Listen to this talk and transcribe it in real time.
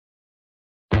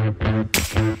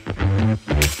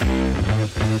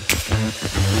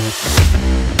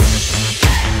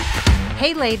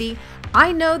Hey lady,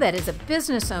 I know that as a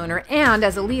business owner and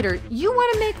as a leader, you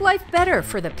want to make life better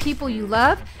for the people you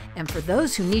love and for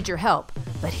those who need your help.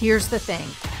 But here's the thing.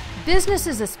 Business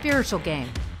is a spiritual game.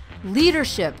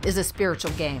 Leadership is a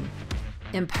spiritual game.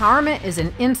 Empowerment is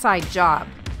an inside job.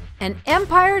 And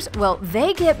empires, well,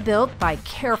 they get built by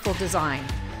careful design.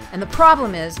 And the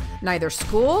problem is neither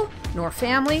school nor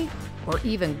family or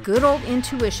even good old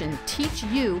intuition teach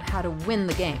you how to win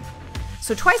the game.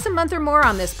 So twice a month or more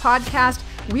on this podcast,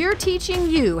 we're teaching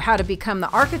you how to become the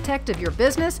architect of your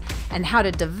business and how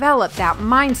to develop that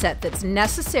mindset that's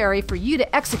necessary for you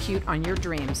to execute on your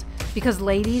dreams. Because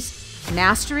ladies,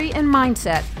 mastery and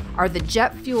mindset are the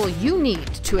jet fuel you need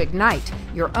to ignite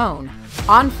your own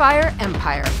on-fire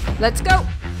empire. Let's go.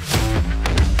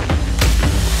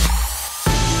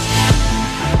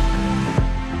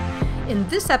 In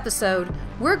this episode,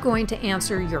 we're going to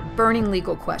answer your burning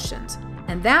legal questions.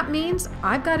 And that means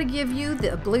I've got to give you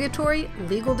the obligatory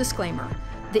legal disclaimer.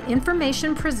 The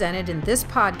information presented in this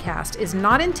podcast is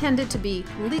not intended to be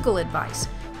legal advice.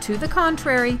 To the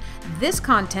contrary, this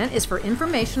content is for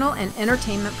informational and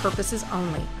entertainment purposes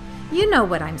only. You know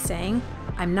what I'm saying.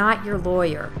 I'm not your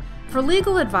lawyer. For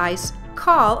legal advice,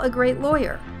 call a great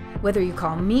lawyer. Whether you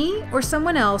call me or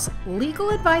someone else, legal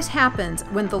advice happens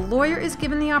when the lawyer is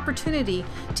given the opportunity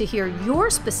to hear your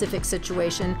specific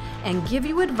situation and give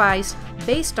you advice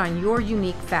based on your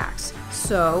unique facts.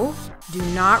 So, do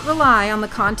not rely on the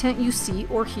content you see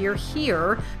or hear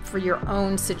here for your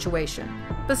own situation.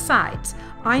 Besides,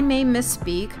 I may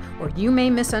misspeak, or you may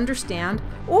misunderstand,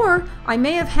 or I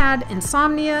may have had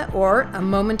insomnia or a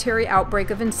momentary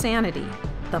outbreak of insanity.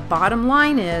 The bottom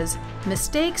line is,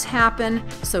 mistakes happen,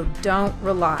 so don't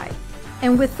rely.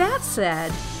 And with that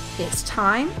said, it's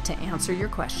time to answer your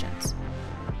questions.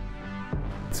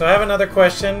 So I have another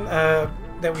question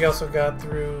that we also got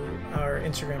through our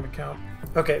Instagram account.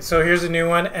 Okay, so here's a new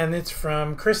one, and it's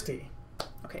from Christy.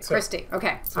 Okay, so, Christy.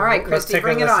 Okay. All right, Christy,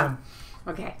 bring it on.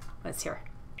 Okay, let's hear.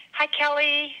 Hi,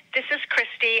 Kelly. This is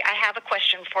Christy. I have a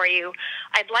question for you.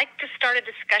 I'd like to start a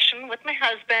discussion with my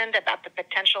husband about the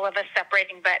potential of us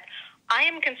separating, but I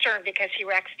am concerned because he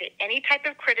reacts to any type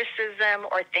of criticism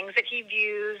or things that he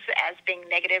views as being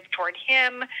negative toward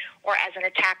him or as an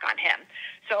attack on him.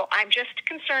 So I'm just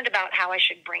concerned about how I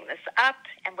should bring this up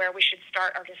and where we should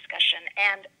start our discussion.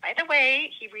 And by the way,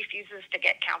 he refuses to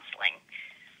get counseling.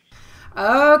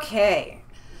 Okay.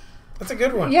 That's a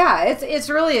good one. Yeah, it's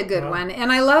really a good one.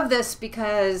 And I love this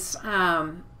because,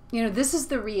 this is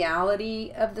the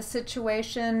reality of the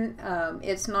situation.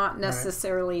 It's not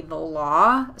necessarily the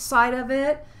law side of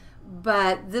it,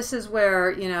 but this is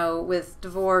where, with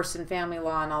divorce and family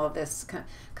law and all of this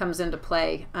comes into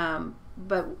play.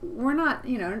 But we're not,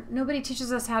 nobody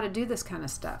teaches us how to do this kind of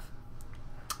stuff.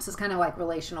 This is kind of like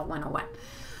relational 101.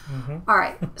 Mm-hmm. All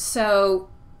right. So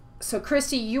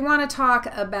Christy, you want to talk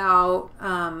about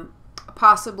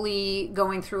possibly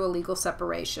going through a legal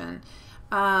separation.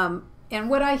 And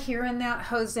what I hear in that,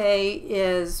 Jose,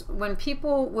 is when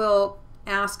people will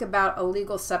ask about a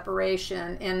legal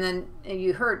separation, and then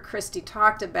you heard Christy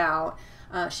talked about,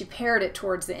 she paired it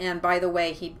towards the end, by the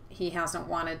way, he hasn't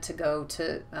wanted to go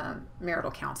to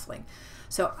marital counseling.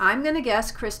 So I'm going to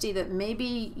guess, Christy, that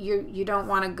maybe you don't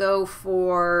want to go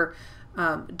for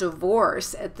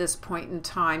divorce at this point in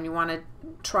time. You want to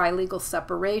try legal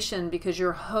separation because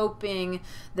you're hoping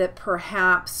that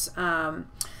perhaps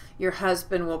your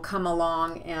husband will come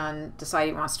along and decide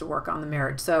he wants to work on the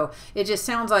marriage. So it just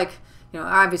sounds like,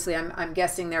 obviously I'm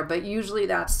guessing there, but usually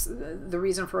that's the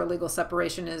reason for a legal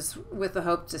separation is with the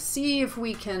hope to see if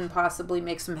we can possibly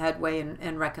make some headway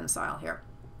and reconcile here,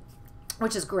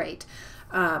 which is great.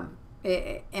 I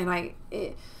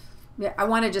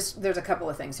want to there's a couple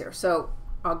of things here. So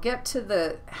I'll get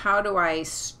to how do I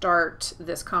start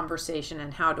this conversation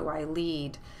and how do I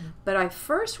lead. But I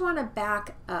first want to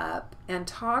back up and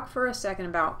talk for a second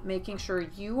about making sure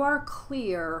you are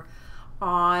clear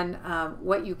on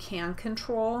what you can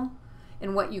control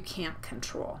and what you can't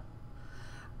control.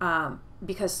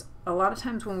 Because a lot of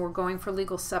times when we're going for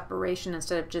legal separation,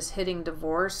 instead of just hitting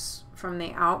divorce from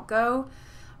the outgo,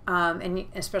 and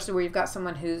especially where you've got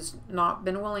someone who's not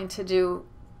been willing to do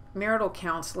marital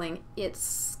counseling,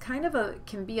 it's kind of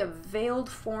can be a veiled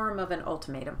form of an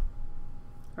ultimatum,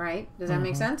 right? Does that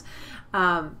make sense?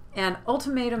 And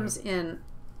ultimatums, in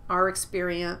our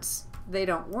experience, they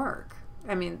don't work.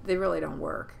 I mean, they really don't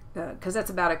work because that's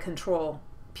about a control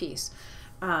piece.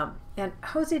 And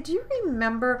Jose, do you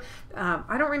remember?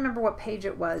 I don't remember what page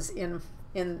it was in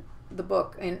the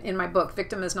book, in my book,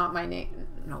 Victim is Not My Name.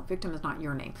 No, Victim is not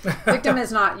your name. Victim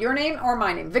is not your name or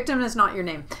my name. Victim is not your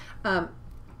name.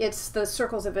 It's the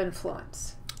circles of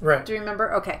influence. Right. Do you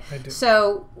remember? Okay. I do.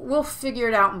 So we'll figure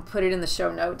it out and put it in the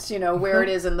show notes, where it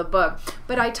is in the book.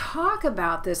 But I talk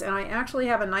about this, and I actually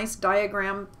have a nice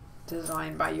diagram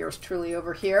designed by yours truly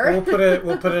over here.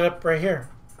 We'll put it up right here.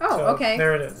 Oh, so okay.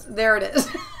 There it is. There it is.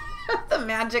 The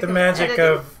magic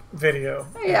of video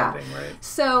editing, right?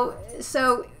 So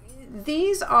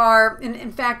these are,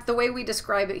 in fact, the way we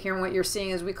describe it here and what you're seeing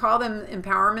is we call them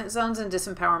empowerment zones and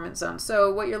disempowerment zones.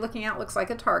 So what you're looking at looks like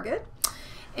a target.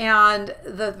 And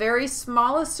the very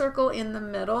smallest circle in the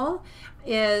middle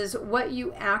is what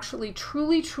you actually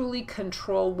truly, truly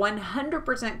control,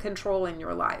 100% control in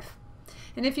your life.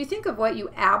 And if you think of what you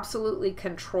absolutely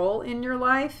control in your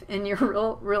life and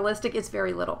you're realistic, it's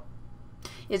very little.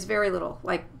 It's very little.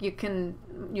 Like, you can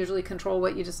usually control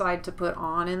what you decide to put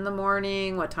on in the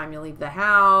morning, what time you leave the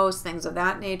house, things of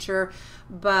that nature.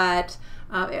 But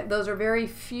those are very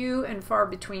few and far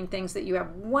between things that you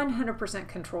have 100%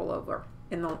 control over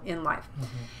in life.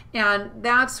 Mm-hmm. And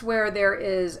that's where there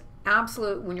is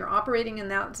absolute, when you're operating in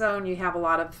that zone, you have a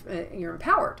lot of, you're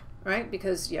empowered, right?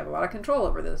 Because you have a lot of control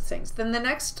over those things. Then the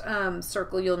next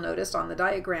circle you'll notice on the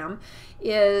diagram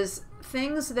is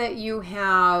things that you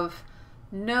have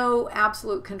no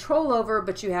absolute control over,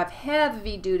 but you have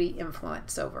heavy duty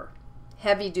influence over.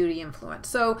 Heavy duty influence.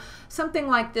 So something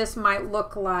like this might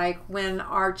look like when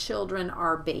our children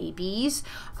are babies.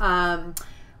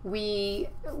 We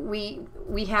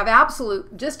have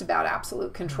just about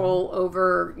absolute control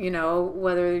over,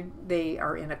 whether they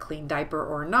are in a clean diaper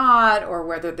or not, or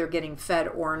whether they're getting fed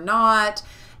or not.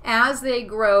 As they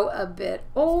grow a bit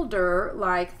older,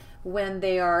 like when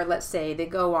they are, let's say, they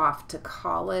go off to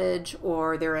college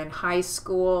or they're in high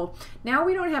school, now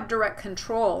we don't have direct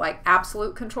control, like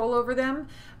absolute control over them,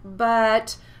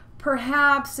 but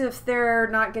perhaps if they're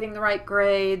not getting the right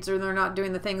grades or they're not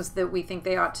doing the things that we think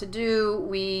they ought to do,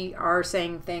 we are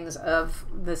saying things of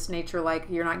this nature like,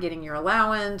 you're not getting your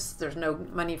allowance, there's no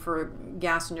money for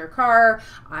gas in your car,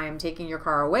 I am taking your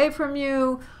car away from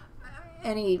you,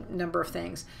 any number of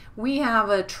things. We have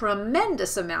a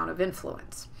tremendous amount of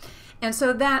influence. And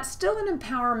so that's still an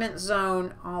empowerment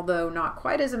zone, although not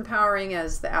quite as empowering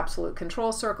as the absolute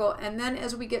control circle. And then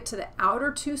as we get to the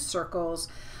outer two circles,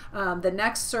 the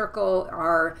next circle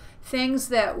are things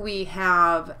that we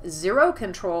have zero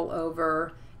control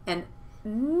over and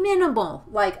minimal,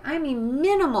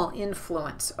 minimal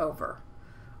influence over.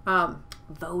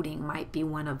 Voting might be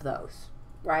one of those,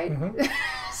 right? Mm-hmm.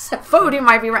 So voting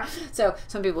might be right. So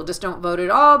some people just don't vote at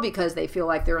all because they feel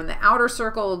like they're in the outer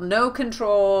circle, no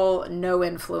control, no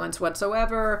influence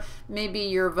whatsoever. Maybe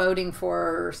you're voting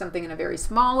for something in a very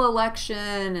small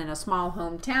election in a small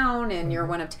hometown and you're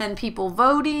one of 10 people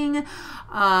voting.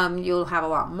 You'll have a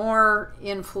lot more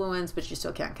influence, but you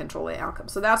still can't control the outcome.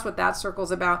 So that's what that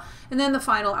circle's about. And then the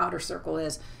final outer circle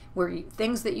is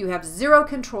things that you have zero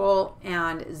control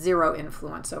and zero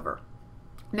influence over.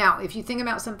 Now, if you think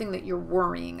about something that you're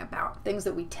worrying about, things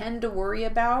that we tend to worry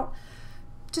about,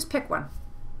 just pick one.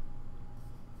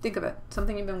 Think of it.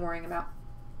 Something you've been worrying about.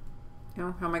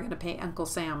 How am I going to pay Uncle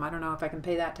Sam? I don't know if I can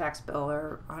pay that tax bill,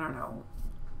 or I don't know,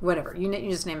 whatever. You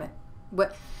just name it.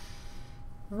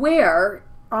 Where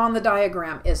on the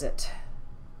diagram is it?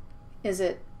 Is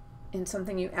it in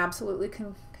something you absolutely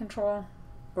can control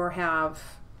or have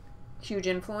huge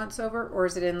influence over, or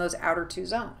is it in those outer two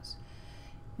zones?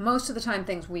 Most of the time,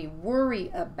 things we worry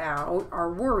about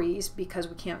are worries because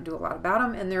we can't do a lot about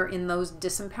them, and they're in those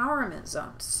disempowerment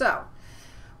zones. So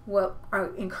what I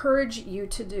encourage you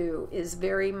to do is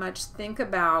very much think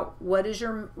about what is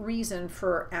your reason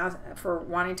for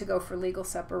wanting to go for legal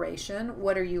separation.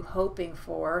 What are you hoping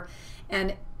for?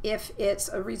 And if it's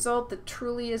a result that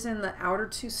truly is in the outer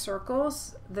two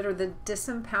circles that are the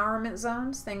disempowerment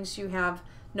zones, things you have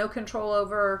no control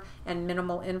over and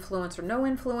minimal influence or no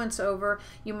influence over,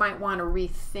 you might want to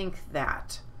rethink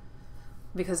that,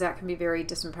 because that can be very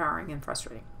disempowering and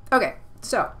frustrating. Okay,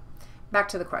 so back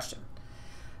to the question.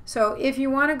 So if you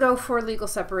want to go for legal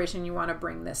separation, you want to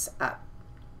bring this up.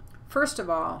 First of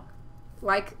all,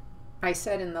 like I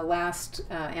said in the last,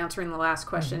 answering the last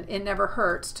question, it never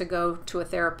hurts to go to a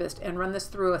therapist and run this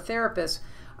through a therapist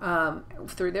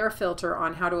through their filter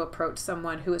on how to approach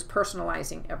someone who is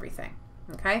personalizing everything.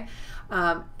 Okay,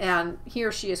 and he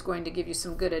or she is going to give you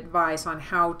some good advice on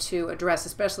how to address,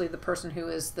 especially the person who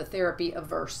is the therapy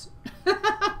averse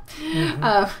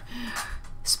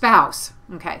spouse.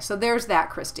 Okay, so there's that,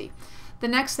 Christy. The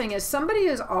next thing is somebody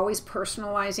who's always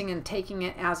personalizing and taking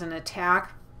it as an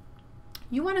attack.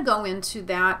 You want to go into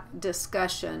that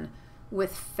discussion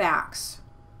with facts.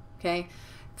 Okay,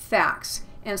 facts.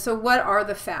 And so what are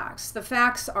the facts? The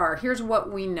facts are, here's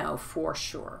what we know for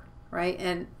sure, right?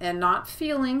 And not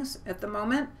feelings at the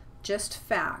moment, just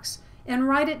facts. And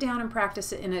write it down and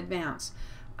practice it in advance.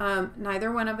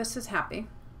 Neither one of us is happy.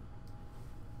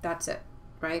 That's it,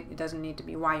 right? It doesn't need to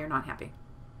be why you're not happy.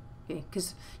 Okay,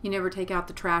 because you never take out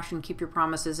the trash and keep your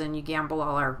promises and you gamble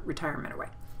all our retirement away.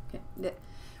 Okay,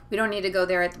 we don't need to go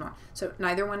there at the moment. So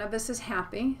neither one of us is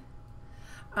happy.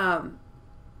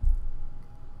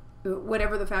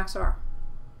 Whatever the facts are,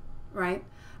 right?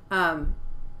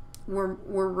 We're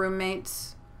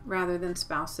roommates rather than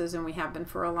spouses, and we have been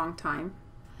for a long time.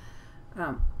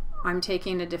 I'm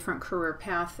taking a different career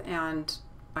path, and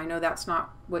I know that's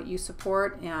not what you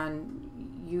support,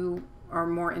 and you are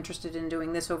more interested in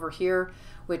doing this over here,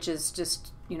 which is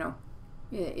just,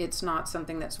 it's not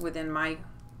something that's within my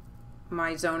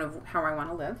zone of how I want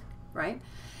to live, right?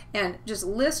 And just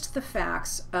list the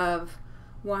facts of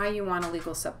why you want a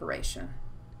legal separation.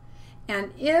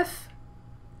 And if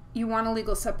you want a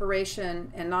legal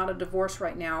separation and not a divorce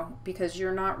right now because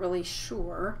you're not really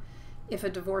sure if a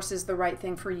divorce is the right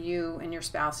thing for you and your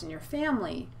spouse and your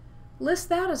family, list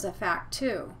that as a fact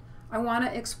too. I want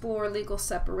to explore legal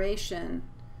separation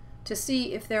to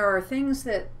see if there are things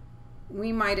that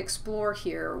we might explore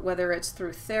here, whether it's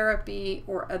through therapy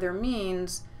or other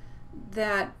means,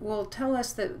 that will tell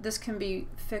us that this can be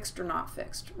fixed or not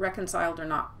fixed, reconciled or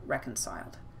not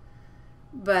reconciled.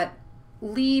 But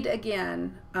lead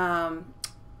again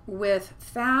with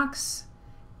facts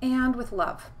and with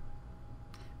love.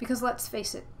 Because let's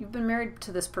face it, you've been married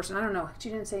to this person. I don't know.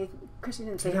 Christy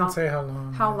didn't say how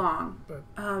long. How long?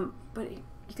 But you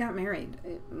got married.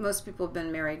 Most people have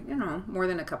been married, more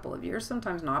than a couple of years.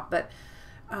 Sometimes not. But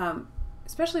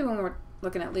especially when we're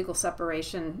looking at legal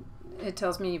separation, it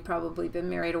tells me you've probably been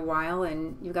married a while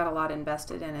and you've got a lot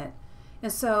invested in it.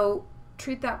 And so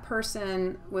treat that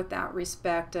person with that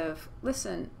respect of,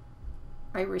 listen,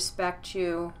 I respect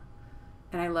you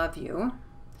and I love you.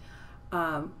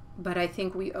 But I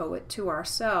think we owe it to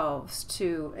ourselves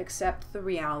to accept the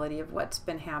reality of what's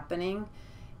been happening,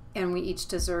 and we each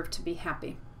deserve to be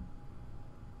happy.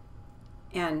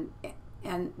 And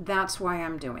that's why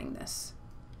I'm doing this.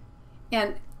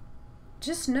 And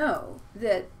just know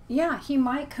that, he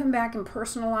might come back and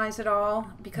personalize it all,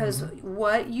 because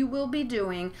what you will be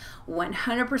doing,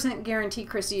 100% guarantee,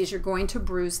 Christy, is you're going to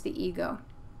bruise the ego.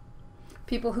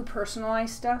 People who personalize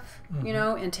stuff,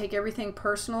 and take everything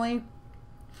personally,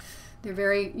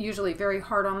 they're usually very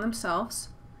hard on themselves,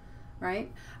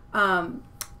 right?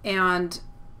 And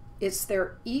it's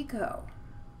their ego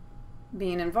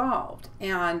being involved.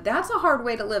 And that's a hard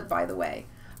way to live, by the way.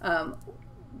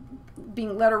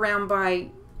 Being led around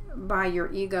by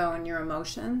your ego and your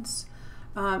emotions.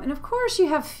 And of course you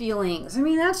have feelings. I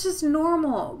mean, that's just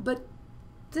normal. But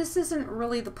this isn't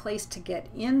really the place to get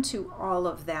into all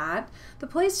of that. The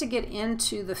place to get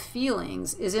into the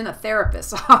feelings is in a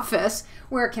therapist's office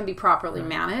where it can be properly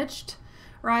managed,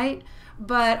 right?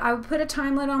 But I would put a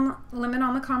time limit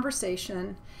on the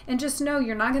conversation, and just know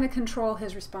you're not going to control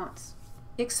his response.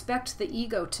 Expect the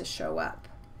ego to show up,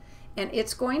 and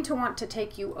it's going to want to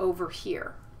take you over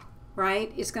here,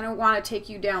 right? It's going to want to take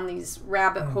you down these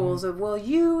rabbit holes of, well,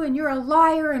 you're a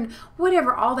liar and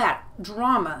whatever all that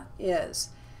drama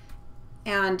is.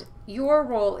 And your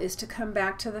role is to come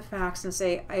back to the facts and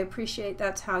say, I appreciate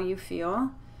that's how you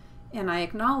feel, and I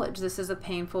acknowledge this is a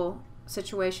painful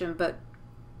situation, but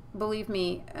believe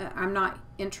me, I'm not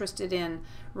interested in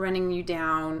running you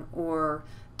down or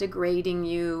degrading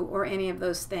you or any of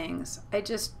those things. I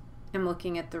just am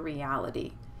looking at the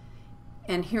reality,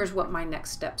 and here's what my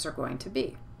next steps are going to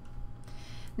be.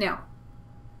 Now,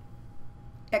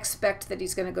 expect that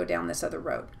he's going to go down this other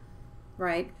road,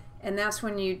 right? And that's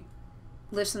when you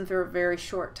listen for a very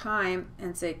short time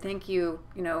and say, thank you,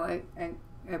 I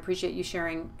appreciate you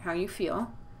sharing how you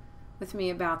feel with me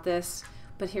about this,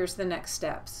 but here's the next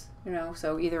steps.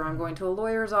 So either I'm going to a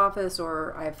lawyer's office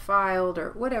or I've filed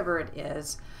or whatever it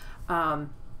is.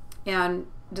 And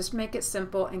just make it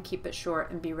simple and keep it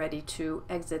short and be ready to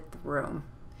exit the room,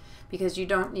 because you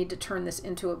don't need to turn this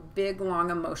into a big, long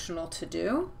emotional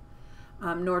to-do,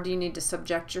 nor do you need to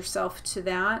subject yourself to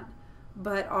that.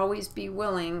 But always be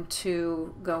willing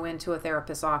to go into a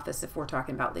therapist's office if we're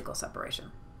talking about legal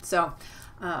separation. So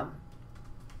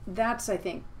that's, I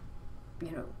think,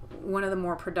 one of the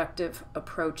more productive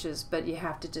approaches, but you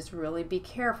have to just really be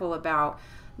careful about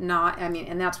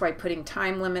and that's why putting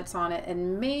time limits on it,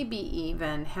 and maybe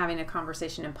even having a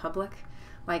conversation in public,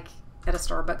 like at a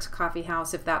Starbucks coffee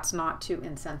house, if that's not too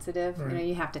insensitive. Right.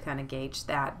 You have to kind of gauge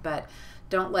that, but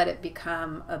don't let it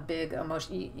become a big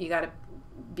emotion. You got to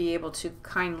be able to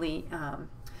kindly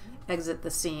exit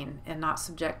the scene and not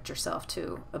subject yourself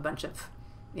to a bunch of,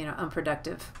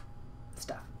 unproductive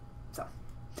stuff. So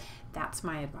that's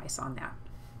my advice on that.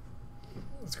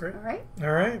 That's great.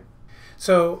 All right.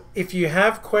 So if you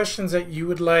have questions that you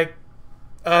would like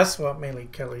us, well, mainly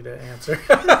Kelly, to answer.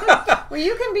 Well,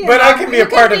 you can be, I can be a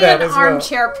part of that as well.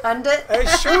 Armchair pundit.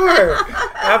 Sure,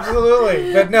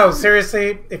 absolutely. But no,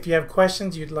 seriously, if you have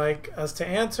questions you'd like us to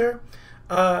answer,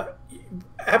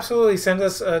 absolutely send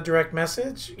us a direct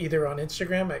message either on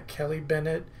Instagram at Kelly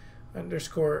Bennett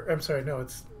 _ I'm sorry, no,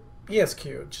 it's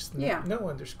ESQ, just no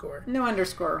underscore. No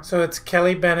underscore. So it's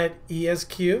Kelly Bennett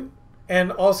ESQ,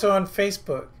 and also on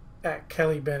Facebook at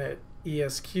Kelly Bennett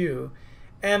ESQ.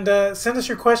 And send us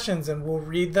your questions, and we'll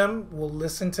read them. We'll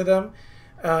listen to them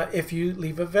if you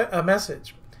leave a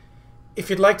message. If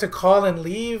you'd like to call and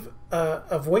leave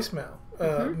a voicemail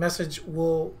message,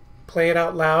 we'll play it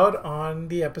out loud on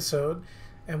the episode,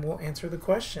 and we'll answer the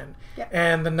question. Yep.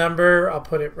 And the number, I'll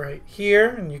put it right here,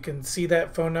 and you can see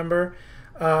that phone number.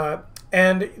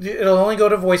 And it'll only go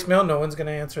to voicemail. No one's going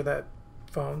to answer that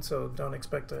phone, so don't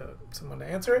expect someone to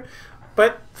answer it.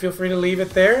 But feel free to leave it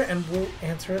there, and we'll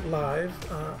answer it live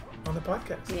on the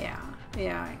podcast.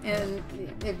 Yeah, and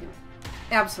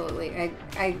absolutely.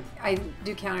 I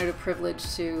do count it a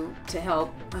privilege to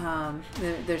help.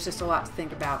 There's just a lot to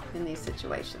think about in these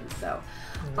situations. So,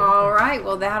 all right,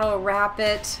 well, that'll wrap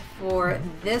it for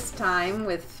this time.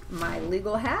 With my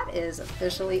legal hat is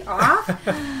officially off.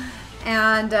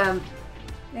 And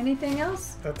anything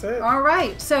else? That's it. All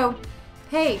right. So,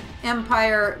 hey,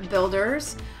 Empire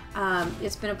Builders.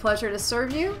 It's been a pleasure to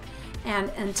serve you, and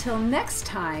until next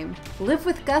time, live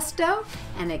with gusto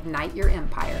and ignite your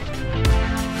empire.